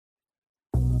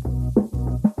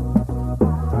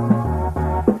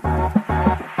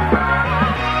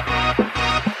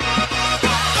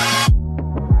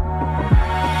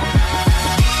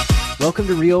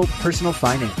welcome to Real Personal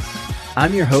Finance.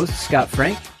 I'm your host, Scott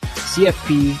Frank,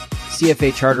 CFP,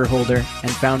 CFA charter holder, and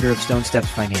founder of Stone Steps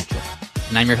Financial.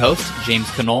 And I'm your host, James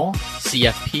Knoll,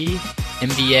 CFP,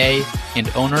 MBA,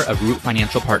 and owner of Root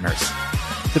Financial Partners.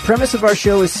 The premise of our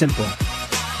show is simple.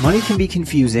 Money can be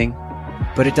confusing,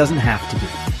 but it doesn't have to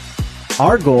be.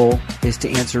 Our goal is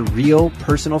to answer real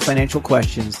personal financial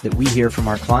questions that we hear from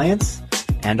our clients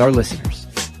and our listeners.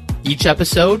 Each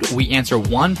episode, we answer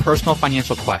one personal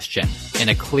financial question in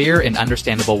a clear and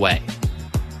understandable way.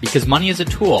 Because money is a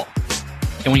tool,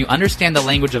 and when you understand the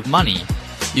language of money,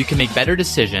 you can make better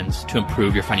decisions to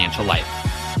improve your financial life.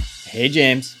 Hey,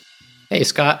 James. Hey,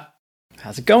 Scott.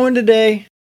 How's it going today?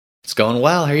 It's going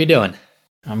well. How are you doing?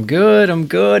 I'm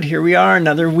good. Here we are,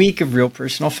 another week of Real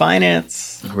Personal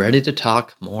Finance. Ready to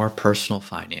talk more personal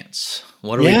finance.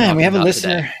 What are we talking and we have about a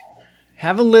listener. today?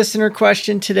 Have a listener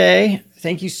question today.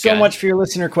 Thank you so much for your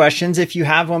listener questions. If you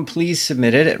have one, please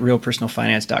submit it at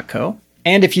realpersonalfinance.co.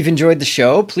 And if you've enjoyed the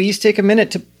show, please take a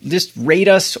minute to just rate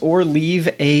us or leave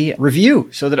a review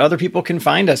so that other people can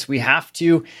find us. We have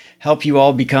to help you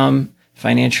all become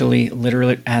financially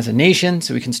literate as a nation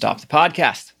so we can stop the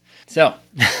podcast. So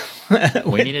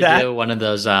we need to do one of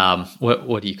those,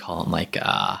 what do you call them? Like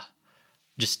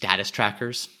just status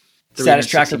trackers. Status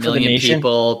tracker for the nation.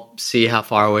 People see how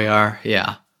far we are.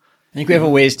 Yeah. I think we have a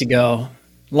ways to go.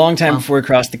 Long time before we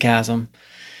cross the chasm.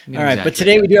 All right. But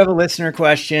today we do have a listener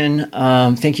question.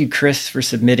 Thank you, Chris, for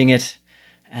submitting it.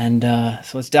 And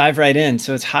so let's dive right in.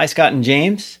 So it's, hi, Scott and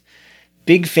James.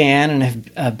 Big fan and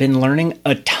have been learning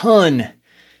a ton.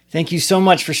 Thank you so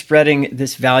much for spreading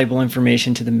this valuable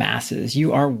information to the masses.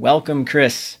 You are welcome,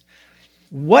 Chris.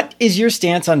 What is your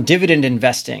stance on dividend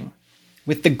investing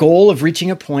with the goal of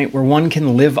reaching a point where one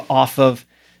can live off of,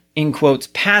 in quotes,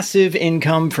 passive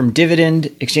income from dividend,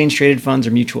 exchange-traded funds,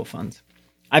 or mutual funds?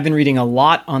 I've been reading a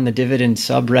lot on the dividend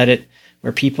subreddit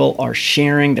where people are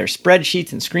sharing their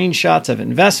spreadsheets and screenshots of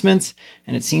investments,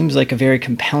 and it seems like a very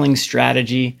compelling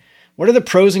strategy. What are the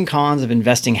pros and cons of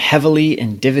investing heavily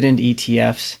in dividend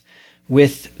ETFs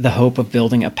with the hope of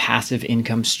building a passive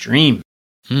income stream?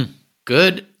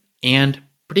 Good and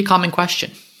pretty common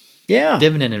question. Yeah.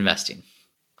 Dividend investing.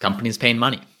 Companies paying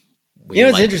money.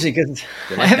 It's interesting because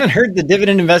I haven't heard the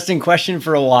dividend investing question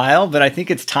for a while, but I think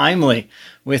it's timely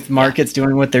with markets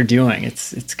doing what they're doing.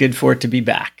 It's good for it to be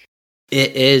back.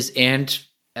 It is. And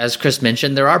as Chris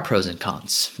mentioned, there are pros and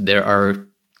cons. There are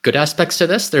good aspects to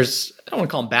this. I don't want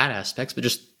to call them bad aspects, but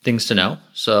just things to know.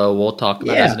 So we'll talk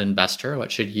about as an investor,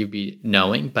 what should you be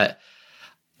knowing? But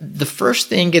the first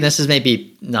thing, and this is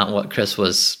maybe not what Chris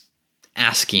was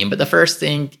asking, but the first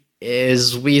thing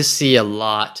is we see a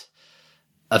lot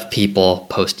of people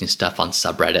posting stuff on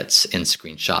subreddits and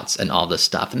screenshots and all this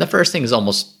stuff. And the first thing is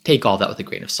almost take all that with a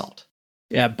grain of salt.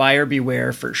 Yeah, buyer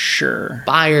beware for sure.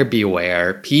 Buyer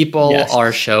beware. People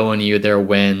are showing you their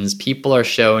wins. People are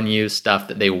showing you stuff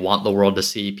that they want the world to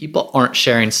see. People aren't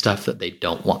sharing stuff that they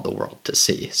don't want the world to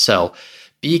see. So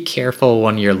be careful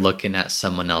when you're looking at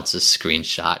someone else's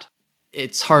screenshot.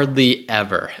 It's hardly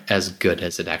ever as good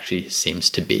as it actually seems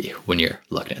to be when you're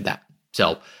looking at that.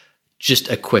 So just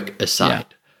a quick aside.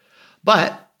 Yeah.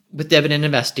 But with dividend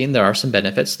investing, there are some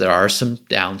benefits, there are some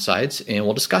downsides, and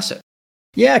we'll discuss it.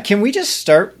 Yeah, can we just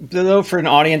start, though, for an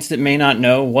audience that may not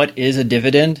know, what is a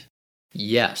dividend?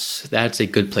 Yes, that's a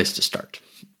good place to start.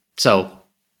 So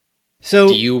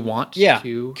do you want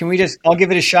to? Can we I'll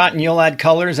give it a shot and you'll add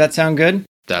color. Does that sound good?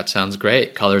 That sounds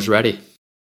great. Color's ready.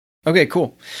 Okay,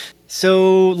 cool.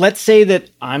 So let's say that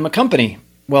I'm a company.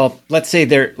 Well, let's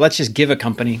just give a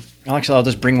company. I'll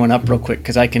just bring one up real quick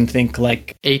because I can think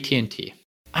like AT&T.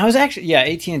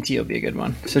 AT&T will be a good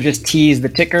one. So just T is the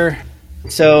ticker.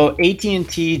 So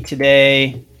AT&T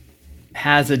today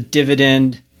has a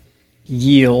dividend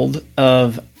yield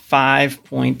of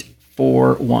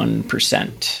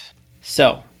 5.41%.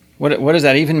 So what does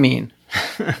that even mean?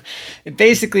 It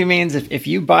basically means if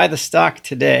you buy the stock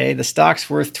today, the stock's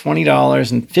worth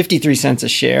 $20.53 a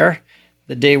share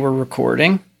the day we're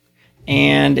recording.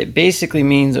 And it basically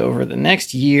means over the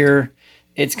next year,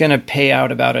 it's going to pay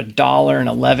out about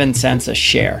 $1.11 a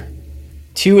share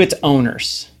to its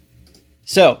owners.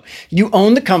 So you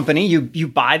own the company, you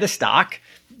buy the stock,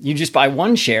 you just buy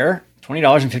one share,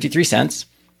 $20.53.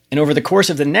 And over the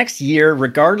course of the next year,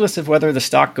 regardless of whether the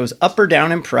stock goes up or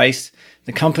down in price,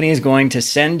 the company is going to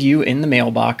send you in the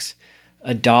mailbox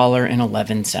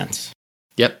 $1.11.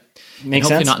 Yep. Makes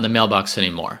hopefully sense? Not in the mailbox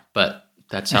anymore, but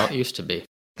that's how it used to be.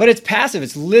 But it's passive.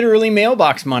 It's literally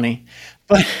mailbox money.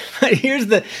 But here's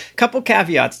the couple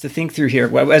caveats to think through here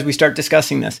as we start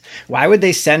discussing this. Why would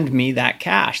they send me that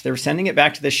cash? They're sending it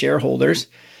back to the shareholders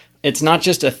It's not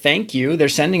just a thank you. They're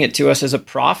sending it to us as a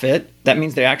profit. That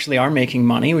means they actually are making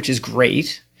money, which is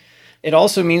great. It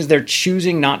also means they're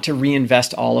choosing not to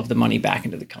reinvest all of the money back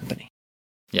into the company.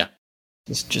 Yeah.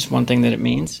 It's just one thing that it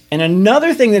means. And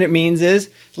another thing that it means is,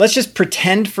 let's just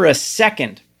pretend for a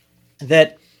second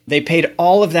that they paid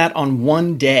all of that on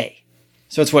one day.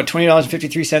 So it's what,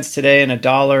 $20.53 today and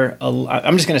 $1.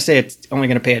 I'm just going to say it's only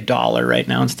going to pay $1 right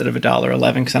now instead of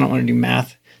 $1.11 because I don't want to do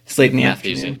math this late in the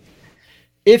afternoon. Easy.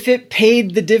 If it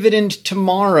paid the dividend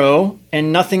tomorrow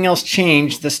and nothing else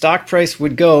changed, the stock price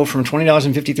would go from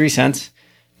 $20.53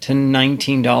 to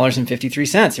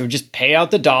 $19.53. It would just pay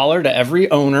out the dollar to every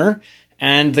owner,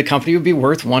 and the company would be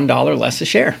worth $1 less a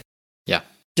share. Yeah.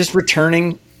 Just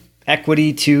returning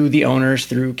equity to the owners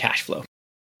through cash flow.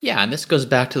 Yeah, and this goes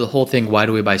back to the whole thing, why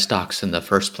do we buy stocks in the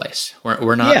first place?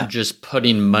 We're not just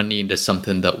putting money into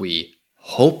something that we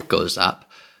hope goes up.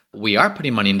 We are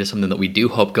putting money into something that we do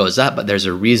hope goes up, but there's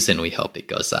a reason we hope it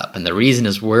goes up. And the reason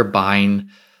is we're buying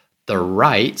the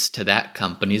rights to that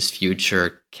company's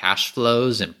future cash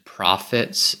flows and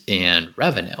profits and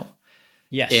revenue.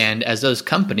 Yes. And as those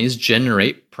companies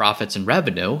generate profits and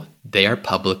revenue, they are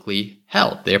publicly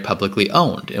held. They're publicly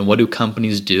owned. And what do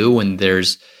companies do when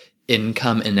there's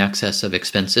income in excess of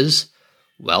expenses?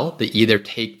 Well, they either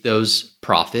take those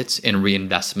profits and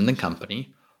reinvest them in the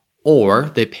company, or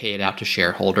they pay it out to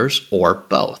shareholders, or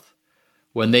both.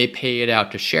 When they pay it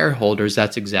out to shareholders,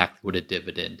 that's exactly what a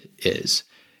dividend is.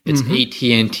 It's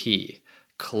AT&T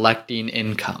collecting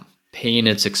income, paying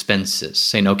its expenses,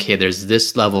 saying, okay, there's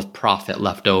this level of profit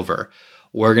left over.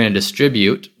 We're going to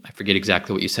distribute, I forget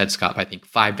exactly what you said, Scott, but I think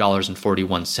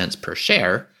 $5.41 per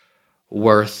share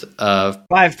worth of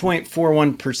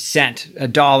 5.41%,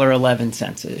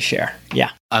 $1.11 a share. Yeah.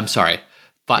 I'm sorry.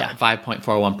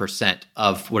 5.41%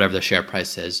 of whatever the share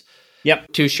price is.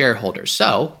 Yep. To shareholders.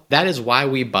 So that is why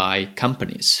we buy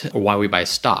companies, or why we buy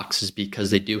stocks, is because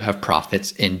they do have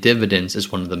profits, and dividends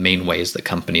is one of the main ways that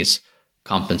companies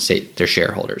compensate their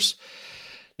shareholders.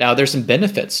 Now, there's some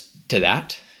benefits to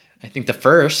that. I think the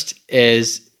first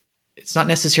is it's not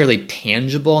necessarily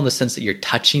tangible in the sense that you're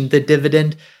touching the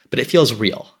dividend, but it feels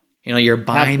real. You know, you're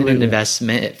buying an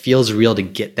investment. It feels real to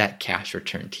get that cash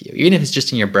returned to you, even if it's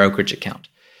just in your brokerage account.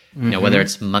 You know, whether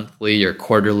it's monthly or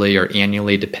quarterly or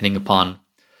annually, depending upon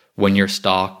when your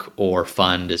stock or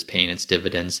fund is paying its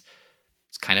dividends.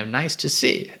 It's kind of nice to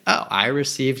see, oh, I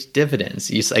received dividends.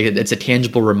 It's a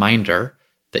tangible reminder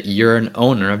that you're an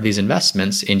owner of these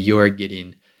investments and you are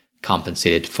getting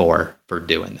compensated for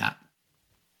doing that.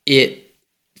 It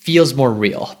feels more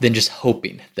real than just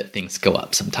hoping that things go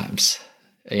up sometimes.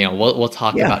 You know, we'll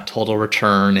talk about total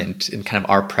return and kind of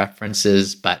our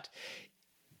preferences, but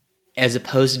as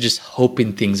opposed to just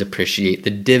hoping things appreciate,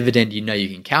 the dividend, you know, you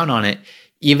can count on it.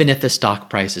 Even if the stock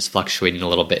price is fluctuating a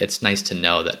little bit, it's nice to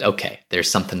know that, okay,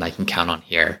 there's something I can count on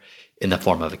here in the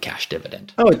form of a cash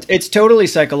dividend. Oh, it's totally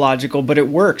psychological, but it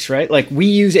works, right? Like we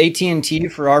use AT&T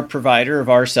for our provider of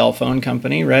our cell phone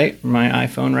company, right? My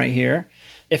iPhone right here.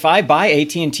 If I buy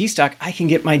AT&T stock, I can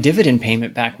get my dividend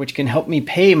payment back, which can help me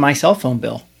pay my cell phone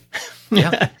bill.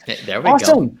 Yeah, there we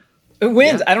go. It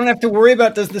wins. Yeah. I don't have to worry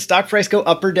about does the stock price go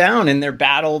up or down in their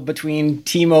battle between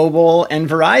T-Mobile and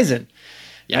Verizon.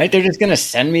 Yeah. Right? They're just going to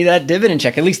send me that dividend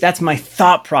check. At least that's my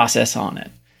thought process on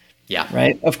it. Yeah.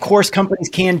 Right? Of course, companies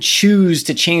can choose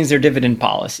to change their dividend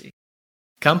policy.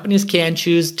 Companies can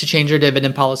choose to change their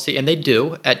dividend policy, and they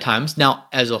do at times. Now,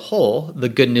 as a whole, the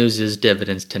good news is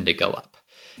dividends tend to go up.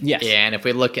 Yes. And if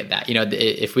we look at that, you know,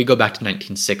 if we go back to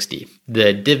 1960,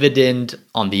 the dividend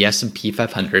on the S&P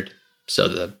 500, so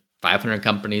the 500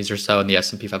 companies or so in the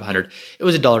S&P 500, it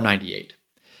was $1.98.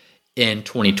 In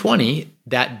 2020,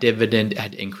 that dividend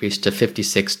had increased to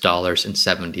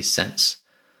 $56.70.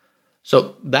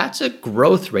 So that's a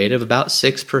growth rate of about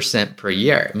 6% per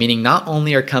year, meaning not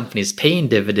only are companies paying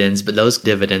dividends, but those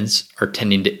dividends are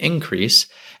tending to increase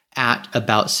at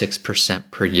about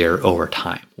 6% per year over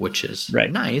time, which is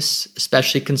nice,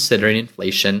 especially considering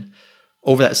inflation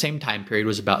over that same time period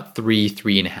was about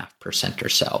 3.5% or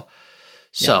so.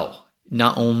 So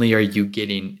not only are you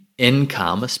getting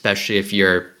income, especially if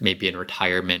you're maybe in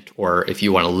retirement or if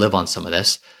you want to live on some of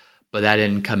this, but that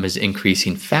income is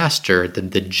increasing faster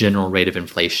than the general rate of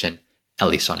inflation, at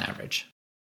least on average.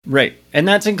 Right. And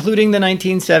that's including the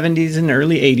 1970s and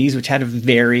early 80s, which had a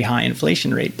very high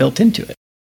inflation rate built into it.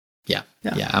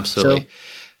 Yeah, absolutely. So,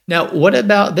 now, what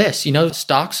about this? You know,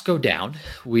 stocks go down.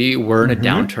 We're in a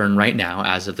downturn right now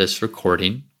as of this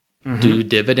recording. Do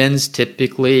dividends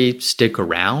typically stick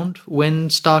around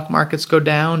when stock markets go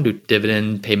down? Do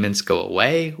dividend payments go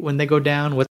away when they go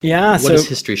down? What does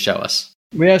history show us?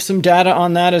 We have some data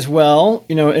on that as well.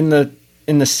 You know, in the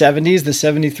in the 70s, the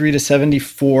 73 to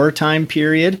 74 time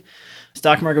period.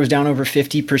 Stock market was down over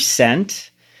 50%.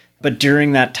 But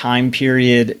during that time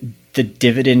period, the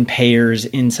dividend payers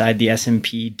inside the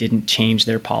S&P didn't change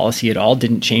their policy at all,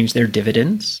 didn't change their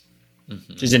dividends,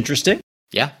 which is interesting.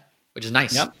 Yeah, which is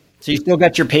nice. Yep. So you still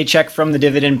got your paycheck from the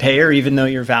dividend payer, even though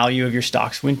your value of your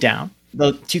stocks went down.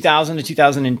 The 2000 to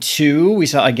 2002, we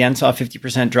saw a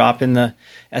 50% drop in the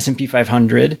S&P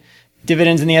 500.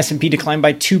 Dividends in the S&P declined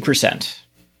by 2%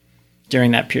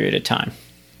 during that period of time.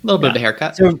 A little bit of a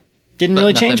haircut. So didn't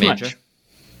really change much.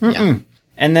 Yeah.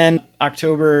 And then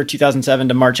October 2007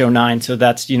 to March 2009, so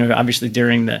that's, obviously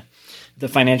during the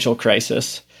financial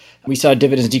crisis, we saw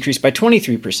dividends decrease by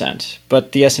 23%,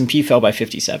 but the S&P fell by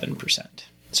 57%.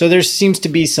 So there seems to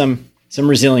be some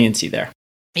resiliency there.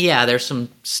 Yeah, there's some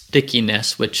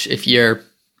stickiness, which if you're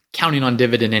counting on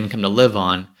dividend income to live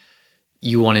on,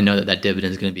 you want to know that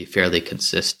dividend is going to be fairly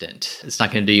consistent. It's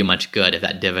not going to do you much good if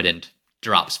that dividend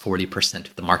drops 40%,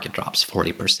 if the market drops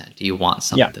 40%. You want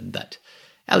something that,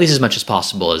 at least as much as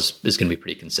possible, is going to be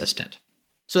pretty consistent.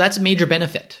 So that's a major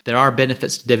benefit. There are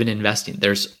benefits to dividend investing.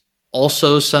 There's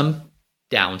also some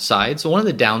downsides. So one of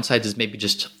the downsides is maybe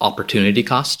just opportunity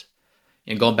cost.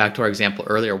 And going back to our example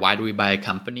earlier, why do we buy a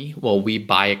company? Well, we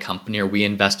buy a company or we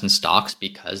invest in stocks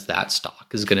because that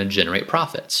stock is going to generate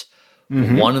profits.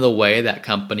 Mm-hmm. One of the way that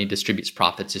company distributes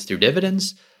profits is through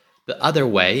dividends. The other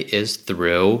way is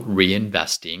through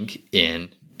reinvesting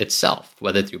in itself,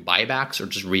 whether through buybacks or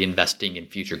just reinvesting in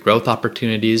future growth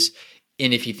opportunities.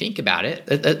 And if you think about it,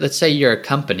 let's say you're a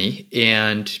company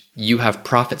and you have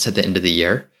profits at the end of the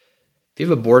year. If you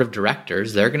have a board of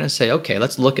directors, they're going to say, okay,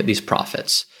 let's look at these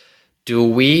profits. Do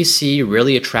we see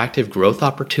really attractive growth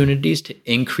opportunities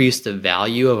to increase the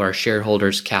value of our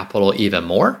shareholders' capital even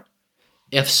more?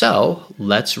 If so,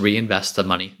 let's reinvest the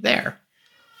money there.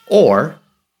 Or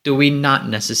do we not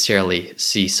necessarily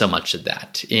see so much of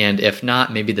that? And if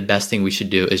not, maybe the best thing we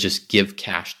should do is just give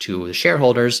cash to the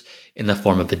shareholders in the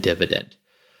form of a dividend.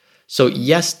 So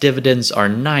yes, dividends are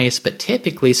nice, but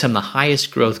typically some of the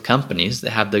highest growth companies that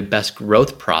have the best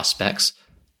growth prospects,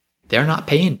 they're not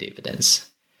paying dividends.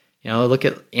 Look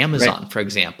at Amazon, for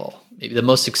example. Maybe the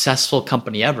most successful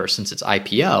company ever since its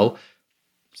IPO.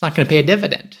 It's not going to pay a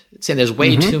dividend. It's saying there's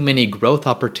way too many growth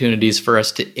opportunities for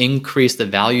us to increase the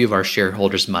value of our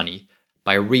shareholders' money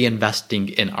by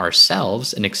reinvesting in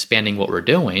ourselves and expanding what we're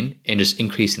doing and just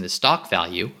increasing the stock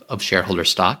value of shareholder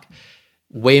stock.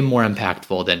 Way more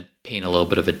impactful than paying a little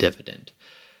bit of a dividend.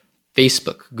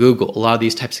 Facebook, Google, a lot of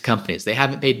these types of companies, they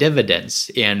haven't paid dividends,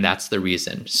 and that's the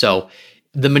reason. So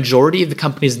the majority of the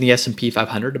companies in the S&P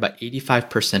 500, about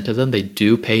 85% of them, they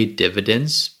do pay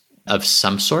dividends of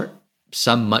some sort,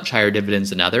 some much higher dividends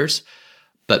than others,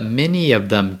 but many of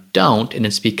them don't, and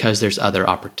it's because there's other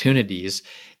opportunities.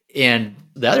 And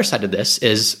the other side of this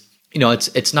is,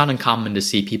 it's not uncommon to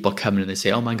see people come in and they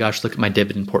say, oh my gosh, look at my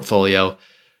dividend portfolio.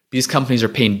 These companies are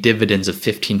paying dividends of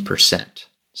 15%.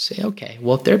 Say, okay,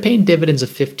 well, if they're paying dividends of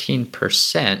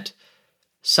 15%,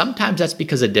 sometimes that's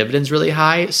because the dividend's really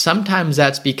high. Sometimes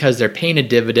that's because they're paying a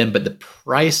dividend, but the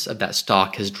price of that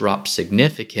stock has dropped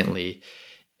significantly.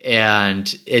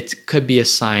 And it could be a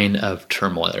sign of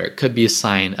turmoil, or it could be a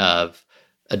sign of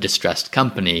a distressed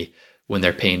company when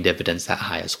they're paying dividends that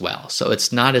high as well. So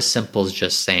it's not as simple as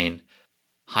just saying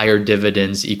higher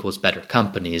dividends equals better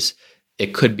companies.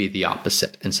 It could be the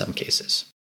opposite in some cases.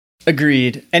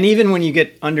 Agreed. And even when you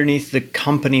get underneath the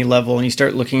company level and you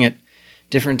start looking at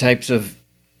different types of,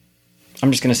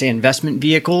 I'm just going to say investment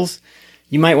vehicles,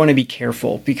 you might want to be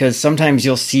careful because sometimes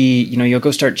you'll see, you'll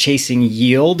go start chasing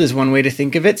yield is one way to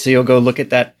think of it. So you'll go look at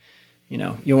that,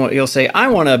 you'll say, I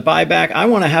want to buy back, I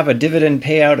want to have a dividend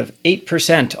payout of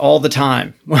 8% all the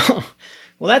time.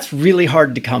 Well, that's really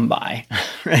hard to come by,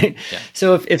 right? Yeah.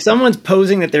 So if someone's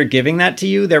posing that they're giving that to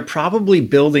you, they're probably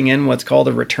building in what's called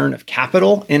a return of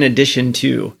capital in addition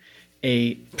to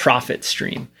a profit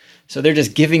stream. So they're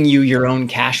just giving you your own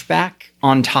cash back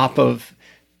on top of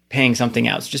paying something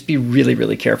else. Just be really,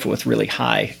 really careful with really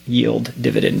high yield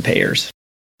dividend payers.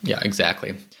 Yeah,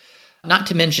 exactly. Not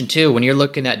to mention too, when you're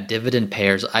looking at dividend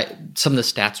payers, some of the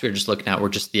stats we were just looking at were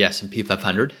just the S&P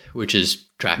 500, which is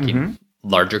tracking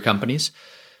larger companies.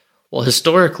 Well,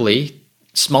 historically,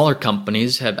 smaller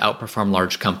companies have outperformed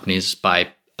large companies by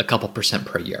a couple percent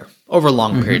per year over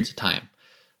long periods of time.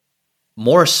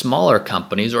 More smaller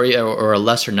companies or a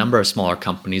lesser number of smaller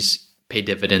companies pay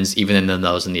dividends even than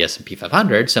those in the S&P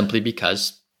 500 simply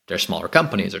because they're smaller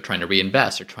companies. They're trying to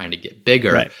reinvest. They're trying to get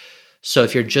bigger. Right. So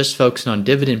if you're just focusing on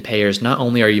dividend payers, not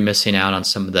only are you missing out on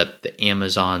some of the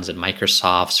Amazons and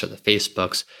Microsofts or the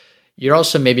Facebooks, you're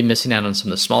also maybe missing out on some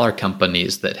of the smaller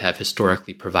companies that have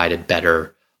historically provided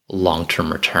better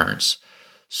long-term returns.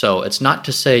 So it's not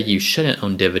to say you shouldn't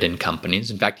own dividend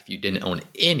companies. In fact, if you didn't own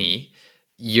any,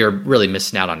 you're really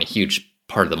missing out on a huge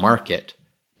part of the market.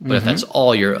 But if that's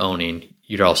all you're owning,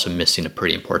 you're also missing a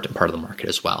pretty important part of the market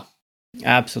as well.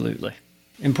 Absolutely.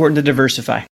 Important to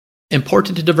diversify.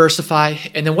 Important to diversify.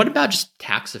 And then what about just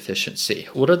tax efficiency?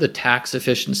 What are the tax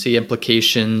efficiency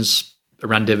implications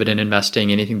around dividend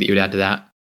investing? Anything that you would add to that?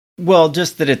 Well,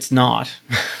 just that it's not.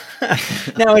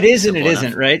 Now it is and it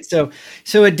isn't, right?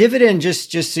 So a dividend,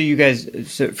 just so you guys,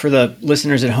 so for the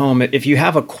listeners at home, if you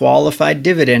have a qualified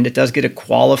dividend, it does get a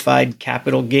qualified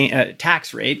capital gain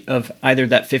tax rate of either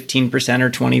that 15% or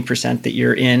 20% that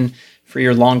you're in for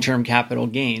your long-term capital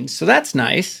gains. So that's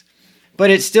nice,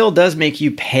 but it still does make you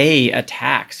pay a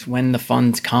tax when the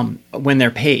funds come, when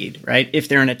they're paid, right? If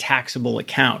they're in a taxable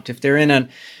account, if they're in an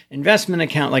investment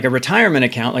account, like a retirement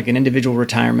account, like an individual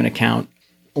retirement account,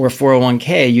 or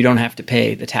 401k, you don't have to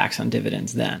pay the tax on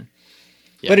dividends then.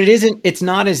 Yeah. But it's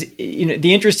not as,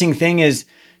 the interesting thing is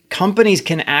companies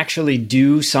can actually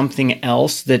do something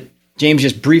else that James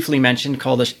just briefly mentioned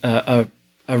called a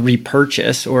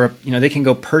repurchase, or, they can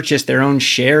go purchase their own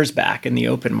shares back in the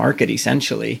open market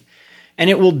essentially. And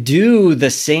it will do the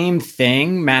same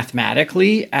thing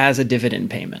mathematically as a dividend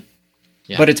payment,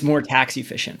 but it's more tax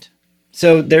efficient.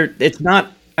 So it's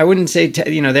not, I wouldn't say,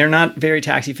 they're not very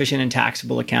tax efficient in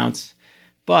taxable accounts,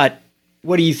 but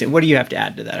what do you think? What do you have to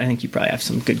add to that? I think you probably have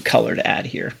some good color to add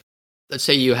here. Let's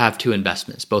say you have two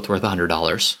investments, both worth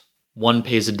 $100. One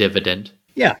pays a dividend.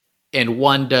 Yeah. And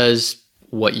one does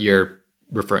what you're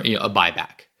referring, a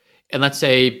buyback. And let's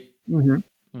say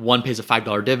one pays a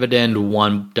 $5 dividend,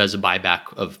 one does a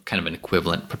buyback of kind of an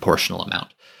equivalent proportional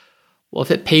amount. Well,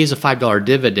 if it pays a $5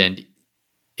 dividend,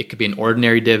 it could be an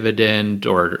ordinary dividend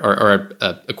or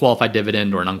a qualified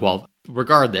dividend or an unqualified.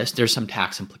 Regardless, there's some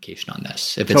tax implication on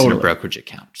this if it's in a brokerage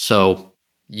account. So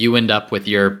you end up with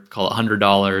your, call it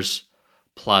 $100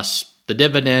 plus the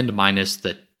dividend minus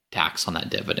the tax on that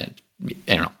dividend.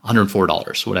 I don't know,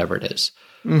 $104, whatever it is.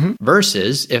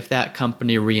 Versus if that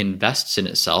company reinvests in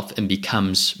itself and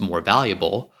becomes more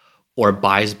valuable or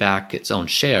buys back its own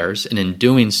shares, and in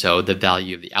doing so, the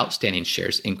value of the outstanding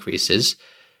shares increases.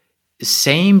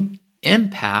 Same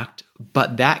impact,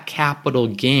 but that capital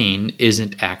gain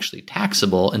isn't actually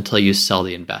taxable until you sell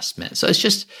the investment. So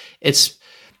it's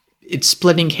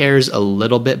splitting hairs a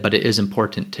little bit, but it is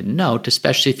important to note,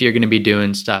 especially if you're going to be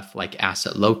doing stuff like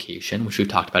asset location, which we've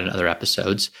talked about in other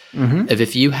episodes.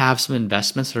 If you have some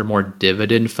investments that are more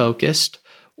dividend focused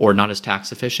or not as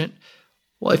tax efficient,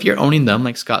 well, if you're owning them,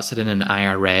 like Scott said, in an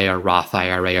IRA or Roth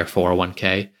IRA or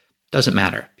 401k, doesn't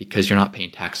matter because you're not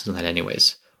paying taxes on that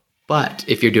anyways. But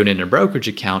if you're doing it in a brokerage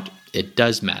account, it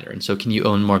does matter. And so can you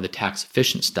own more of the tax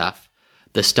efficient stuff,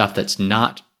 the stuff that's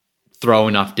not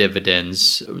throwing off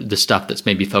dividends, the stuff that's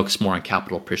maybe focused more on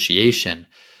capital appreciation,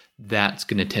 that's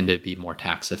going to tend to be more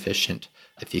tax efficient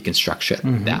if you can structure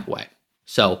it that way.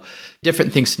 So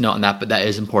different things to note on that, but that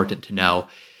is important to know.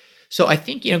 So I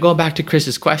think, going back to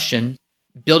Chris's question,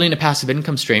 building a passive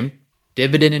income stream,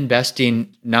 dividend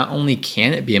investing, not only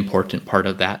can it be an important part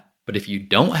of that, but if you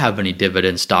don't have any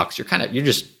dividend stocks,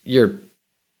 you're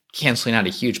canceling out a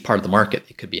huge part of the market that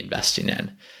you could be investing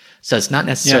in. So it's not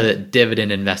necessarily that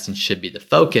dividend investing should be the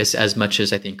focus as much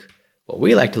as I think what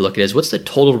we like to look at is what's the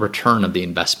total return of the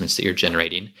investments that you're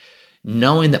generating,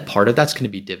 knowing that part of that's going to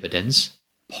be dividends,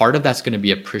 part of that's going to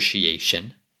be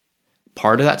appreciation,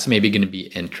 part of that's maybe going to be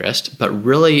interest, but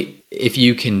really if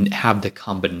you can have the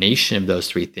combination of those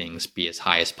three things be as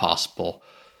high as possible,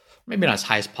 maybe not as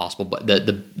high as possible, but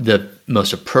the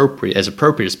most appropriate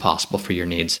as possible for your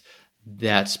needs,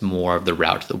 that's more of the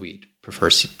route that we prefer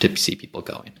to see people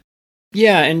going.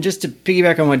 Yeah, and just to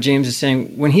piggyback on what James is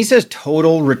saying, when he says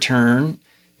total return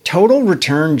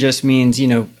just means,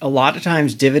 a lot of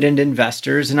times dividend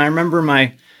investors, and I remember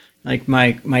my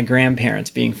grandparents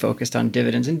being focused on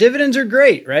dividends, and dividends are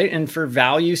great, right? And for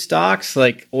value stocks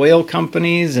like oil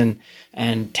companies and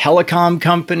telecom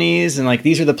companies, and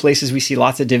these are the places we see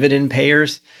lots of dividend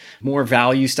payers, more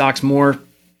value stocks, more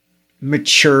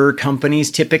mature companies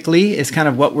typically is kind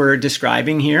of what we're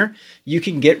describing here. You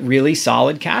can get really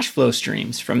solid cash flow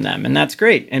streams from them, and that's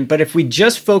great. But if we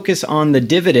just focus on the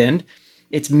dividend,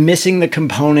 it's missing the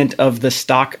component of the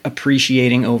stock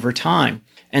appreciating over time.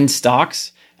 And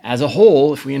stocks as a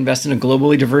whole, if we invest in a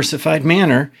globally diversified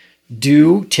manner,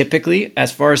 do typically,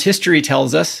 as far as history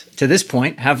tells us to this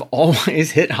point, have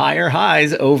always hit higher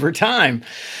highs over time.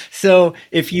 So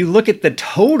if you look at the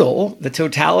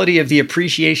totality of the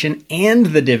appreciation and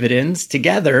the dividends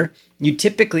together, you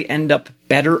typically end up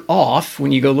better off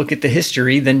when you go look at the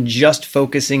history than just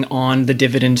focusing on the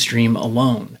dividend stream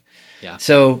alone. Yeah.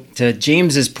 So to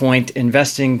James's point,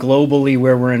 investing globally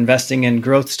where we're investing in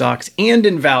growth stocks and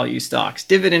in value stocks,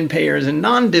 dividend payers and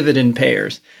non-dividend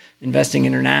payers, investing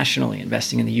internationally,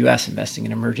 investing in the US, investing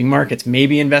in emerging markets,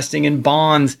 maybe investing in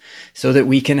bonds so that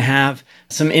we can have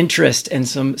some interest and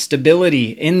some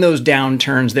stability in those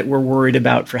downturns that we're worried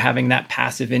about for having that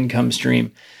passive income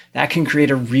stream. That can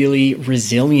create a really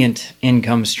resilient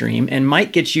income stream and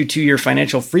might get you to your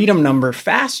financial freedom number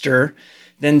faster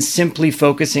than simply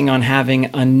focusing on having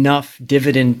enough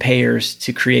dividend payers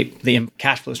to create the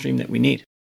cash flow stream that we need.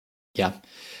 Yeah,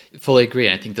 fully agree.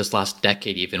 And I think this last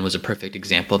decade even was a perfect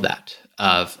example of that.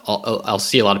 I'll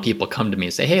see a lot of people come to me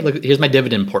and say, hey, look, here's my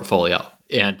dividend portfolio.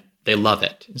 And they love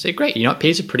it. And say, great, it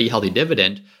pays a pretty healthy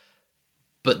dividend.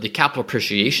 But the capital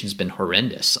appreciation has been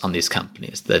horrendous on these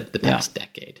companies the past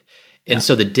decade. And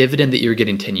so the dividend that you were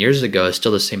getting 10 years ago is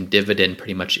still the same dividend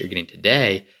pretty much that you're getting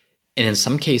today. And in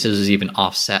some cases is even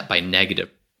offset by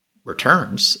negative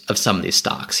returns of some of these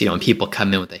stocks. When people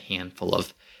come in with a handful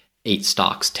of 8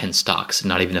 stocks, 10 stocks, and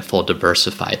not even a full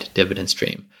diversified dividend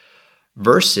stream.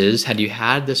 Versus had you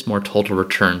had this more total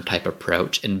return type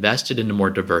approach, invested in a more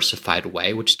diversified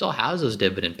way, which still has those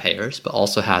dividend payers, but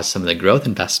also has some of the growth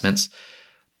investments,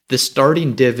 the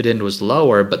starting dividend was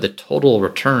lower, but the total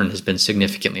return has been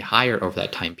significantly higher over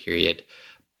that time period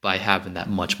by having that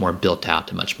much more built out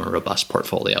and much more robust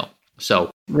portfolio.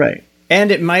 So right. And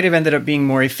it might have ended up being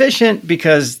more efficient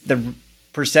because the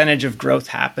percentage of growth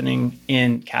happening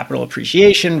in capital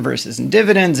appreciation versus in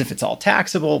dividends, if it's all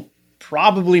taxable,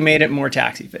 probably made it more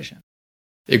tax efficient.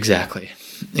 Exactly.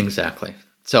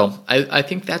 So I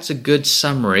think that's a good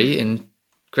summary. And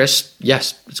Chris,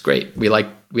 yes, it's great. We like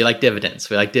dividends.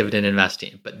 We like dividend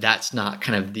investing, but that's not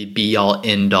kind of the be all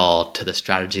end all to the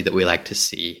strategy that we like to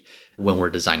see when we're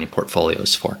designing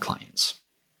portfolios for clients.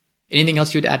 Anything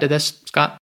else you'd add to this,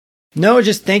 Scott? No,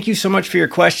 just thank you so much for your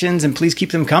questions and please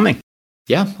keep them coming.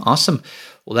 Yeah, awesome.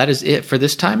 Well, that is it for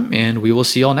this time, and we will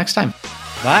see you all next time.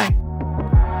 Bye.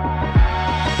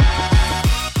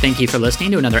 Thank you for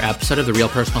listening to another episode of the Real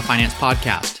Personal Finance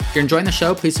Podcast. If you're enjoying the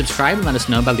show, please subscribe and let us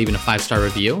know by leaving a 5-star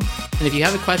review. And if you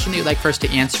have a question that you'd like for us to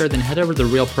answer, then head over to the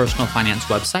Real Personal Finance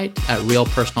website at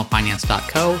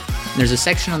realpersonalfinance.co. And there's a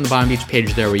section on the bottom of each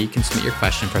page there where you can submit your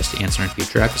question for us to answer in a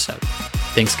future episode.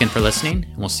 Thanks again for listening,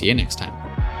 and we'll see you next time.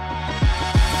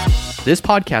 This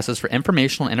podcast is for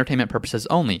informational and entertainment purposes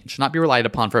only and should not be relied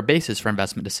upon for a basis for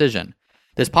investment decision.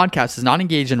 This podcast is not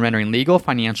engaged in rendering legal,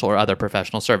 financial, or other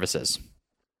professional services.